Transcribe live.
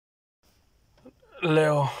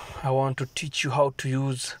Leo, I want to teach you how to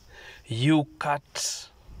use YouCut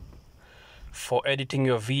for editing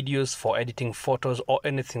your videos, for editing photos, or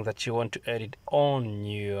anything that you want to edit on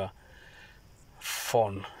your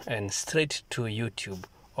phone and straight to YouTube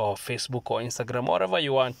or Facebook or Instagram, whatever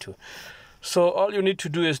you want to. So all you need to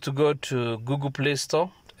do is to go to Google Play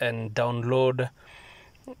Store and download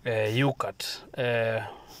YouCut.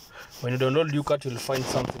 When you download YouCut, you'll find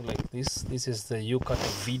something like this. This is the YouCut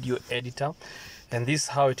video editor, and this is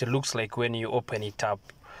how it looks like when you open it up.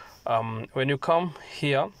 When you come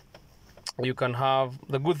here, you can have,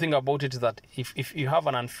 the good thing about it is that if you have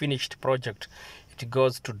an unfinished project, it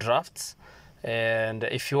goes to drafts, and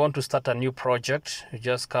if you want to start a new project, you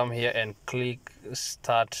just come here and click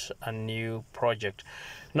start a new project.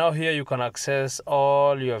 Now here you can access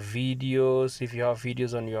all your videos. If you have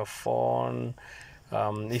videos on your phone,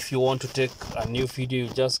 if you want to take a new video,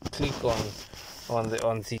 you just click on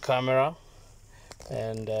the camera,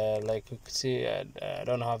 and like you can see, I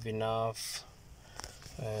don't have enough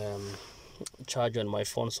charge on my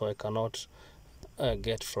phone, so I cannot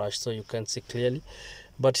get flash, so you can see clearly.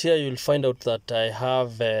 But here you'll find out that I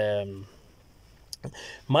have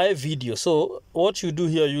my video. So what you do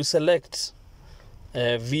here, you select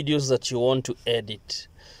videos that you want to edit.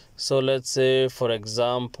 So let's say, for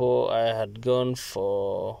example, I had gone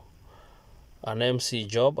for an MC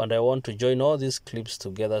job and I want to join all these clips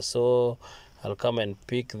together. So I'll come and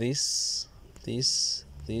pick this, and this,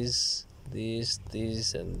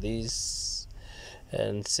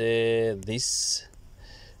 and say this,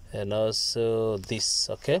 and also this.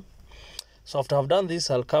 Okay, so after I've done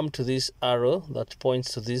this, I'll come to this arrow that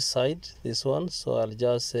points to this side, this one. So I'll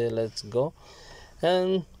just say let's go,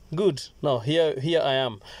 and good. Now here I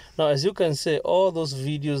am. Now as you can see, all those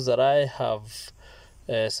videos that I have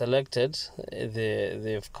selected,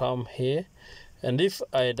 they've come here, and if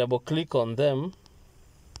I double click on them,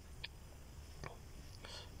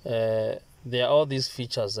 there are all these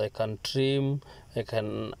features. I can trim, I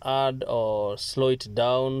can add or slow it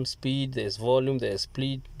down, speed, there's volume, there's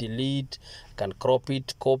split, delete, I can crop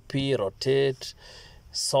it, copy, rotate,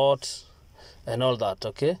 sort, and all that.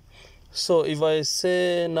 Okay, so if I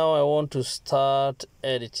say now I want to start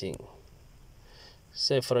editing,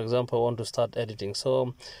 say for example I want to start editing,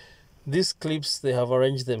 so these clips, they have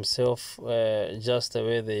arranged themselves just the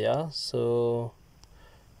way they are. So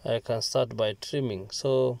I can start by trimming.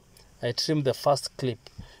 So I trim the first clip,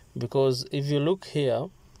 because if you look here,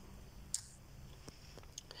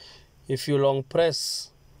 if you long press,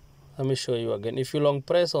 let me show you again, if you long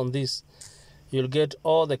press on this, you'll get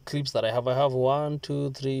all the clips that I have. I have 1, 2,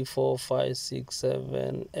 3, 4, 5, 6,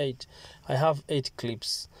 7, 8. I have 8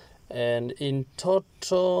 clips, and in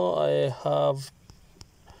total I have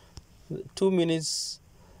 2 minutes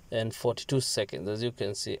and 42 seconds, as you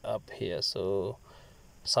can see up here. So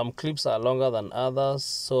some clips are longer than others,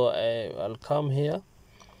 so I'll come here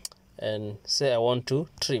and say I want to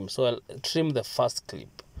trim. So I'll trim the first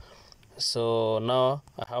clip. So now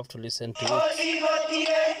I have to listen to it.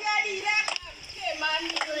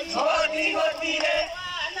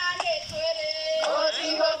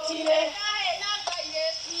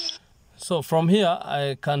 So from here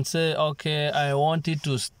I can say, okay, I want it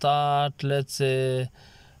to start, let's say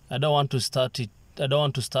I don't want to start there, I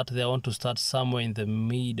want to start somewhere in the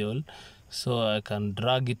middle. So I can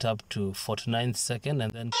drag it up to 49 seconds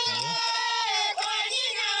and then play.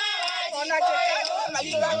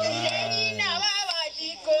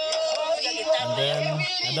 And then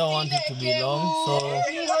I don't want it to be long, so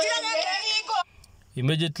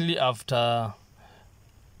immediately after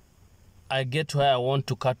I get where I want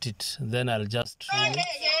to cut it, then I'll just trim it.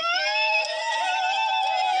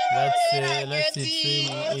 Let's trim it.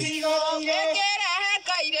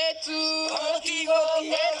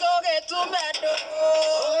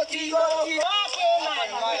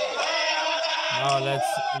 Now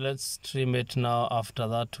let's trim it now. After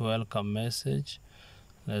that welcome message,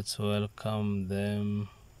 let's welcome them,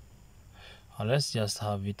 or let's just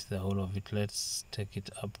have it, the whole of it. Let's take it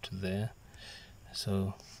up to there,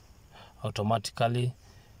 so automatically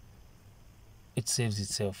it saves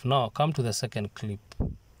itself. Now come to the second clip.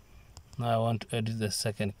 Now I want to edit the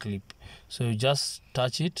second clip, so you just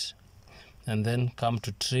touch it and then come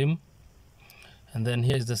to trim, and then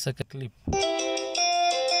here is the second clip.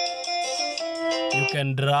 You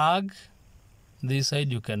can drag this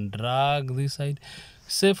side, you can drag this side.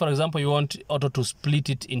 Say for example you want auto to split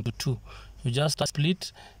it into 2, you just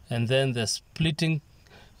split, and then the splitting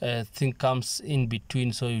thing comes in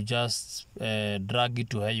between, so you just drag it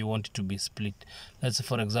to where you want it to be split. Let's say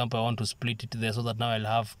for example I want to split it there, so that now I'll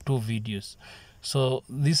have 2 videos. So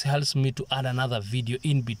this helps me to add another video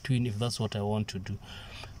in between if that's what I want to do.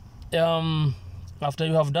 After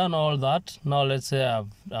you have done all that, now let's say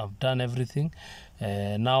I've done everything.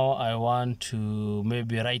 Now I want to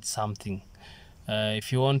maybe write something.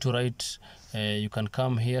 If you want to write, you can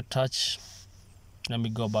come here, touch. Let me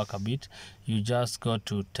go back a bit. You just go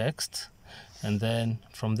to text, and then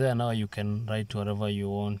from there now you can write whatever you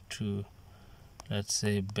want to. Let's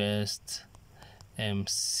say best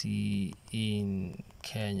MC in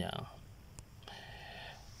Kenya.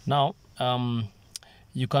 Now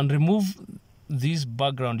you can remove this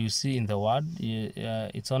background you see in the word.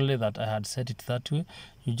 It's only that I had set it that way.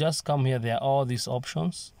 You just come here, there are all these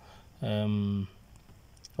options. You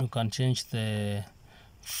can change the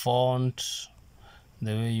font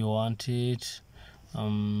the way you want it.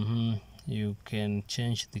 You can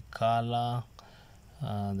change the color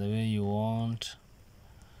the way you want.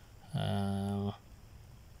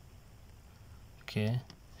 Okay,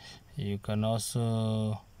 you can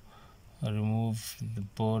also remove the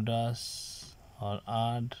borders or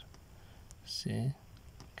add. See,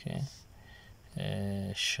 okay.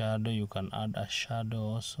 Shadow, you can add a shadow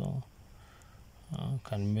also.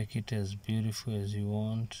 Can make it as beautiful as you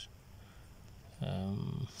want.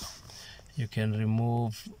 You can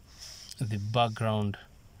remove the background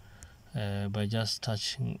by just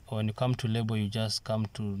touching. When you come to label, you just come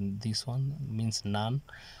to this one, means none,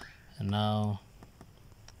 and now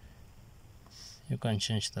you can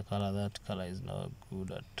change the color. That color is not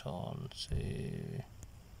good at all. Say,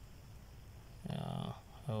 yeah,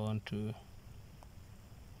 I want to.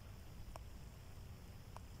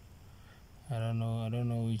 I don't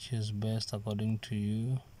know which is best according to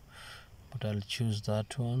you, but I'll choose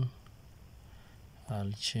that one.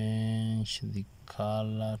 I'll change the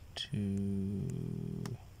color to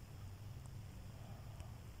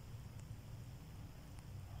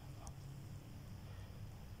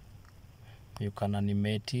you can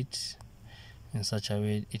animate it in such a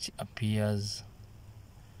way it appears.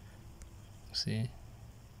 See,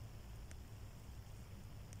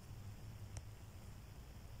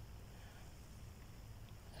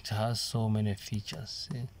 it has so many features.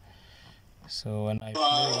 See? So when I play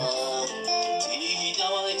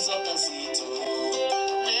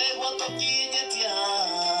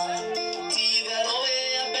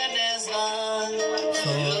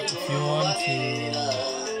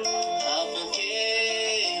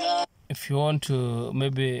if you want to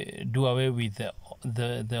maybe do away with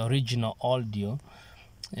the original audio,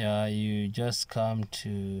 you just come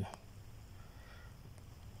to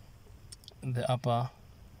the upper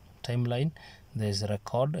timeline. There's a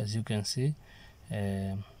record, as you can see,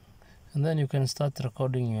 and then you can start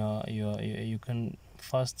recording you can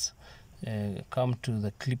first come to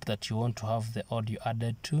the clip that you want to have the audio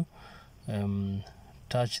added to,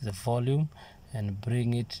 touch the volume and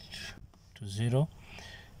bring it to 0,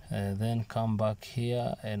 then come back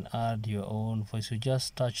here and add your own voice. You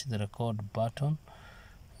just touch the record button,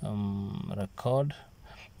 record,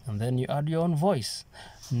 and then you add your own voice.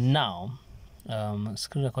 Now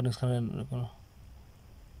screen recording.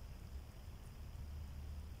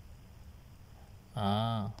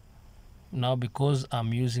 Now because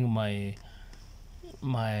I'm using my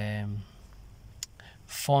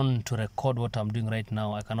phone to record what I'm doing right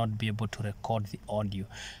now, I cannot be able to record the audio.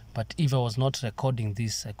 But if I was not recording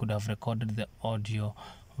this, I could have recorded the audio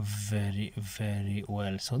very, very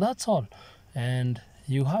well. So that's all, and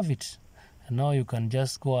you have it. And now you can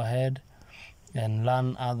just go ahead and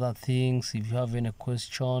learn other things. If you have any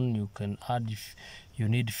question, you can add. If you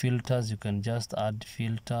need filters, you can just add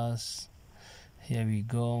filters. Here we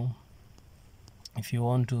go. If you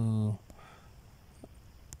want to,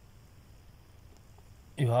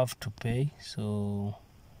 you have to pay, so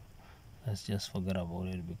let's just forget about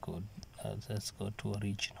it, because let's go to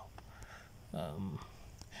original.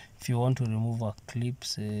 If you want to remove a clip,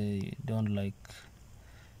 say you don't like,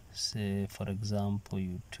 say for example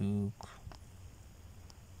you took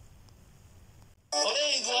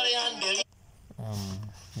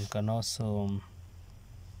you can also,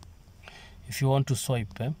 if you want to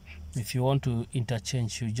swipe, if you want to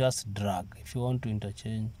interchange, you just drag. If you want to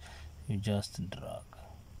interchange, you just drag.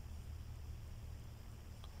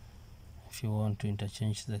 If you want to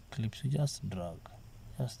interchange the clips, you just drag.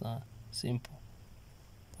 Just that, simple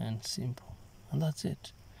and simple, and that's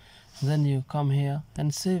it. And then you come here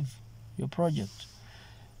and save your project.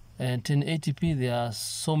 And 1080p, there are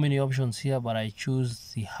so many options here, but I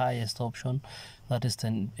choose the highest option, that is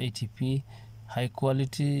 1080p. High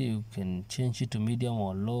quality, you can change it to medium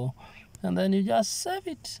or low, and then you just save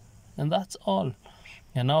it, and that's all.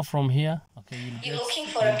 And now from here, okay, you'll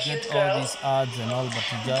get all these ads and all, but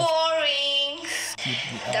you just boring. skip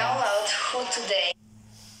the ads. Download who today.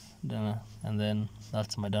 And then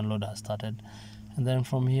that's my download has started. And then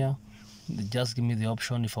from here, they just give me the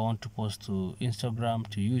option if I want to post to Instagram,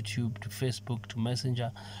 to YouTube, to Facebook, to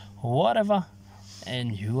Messenger, whatever,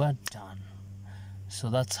 and you are done. So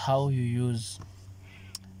that's how you use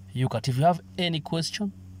YouCut. If you have any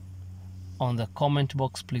question on the comment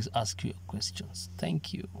box, please ask your questions.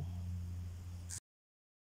 Thank you.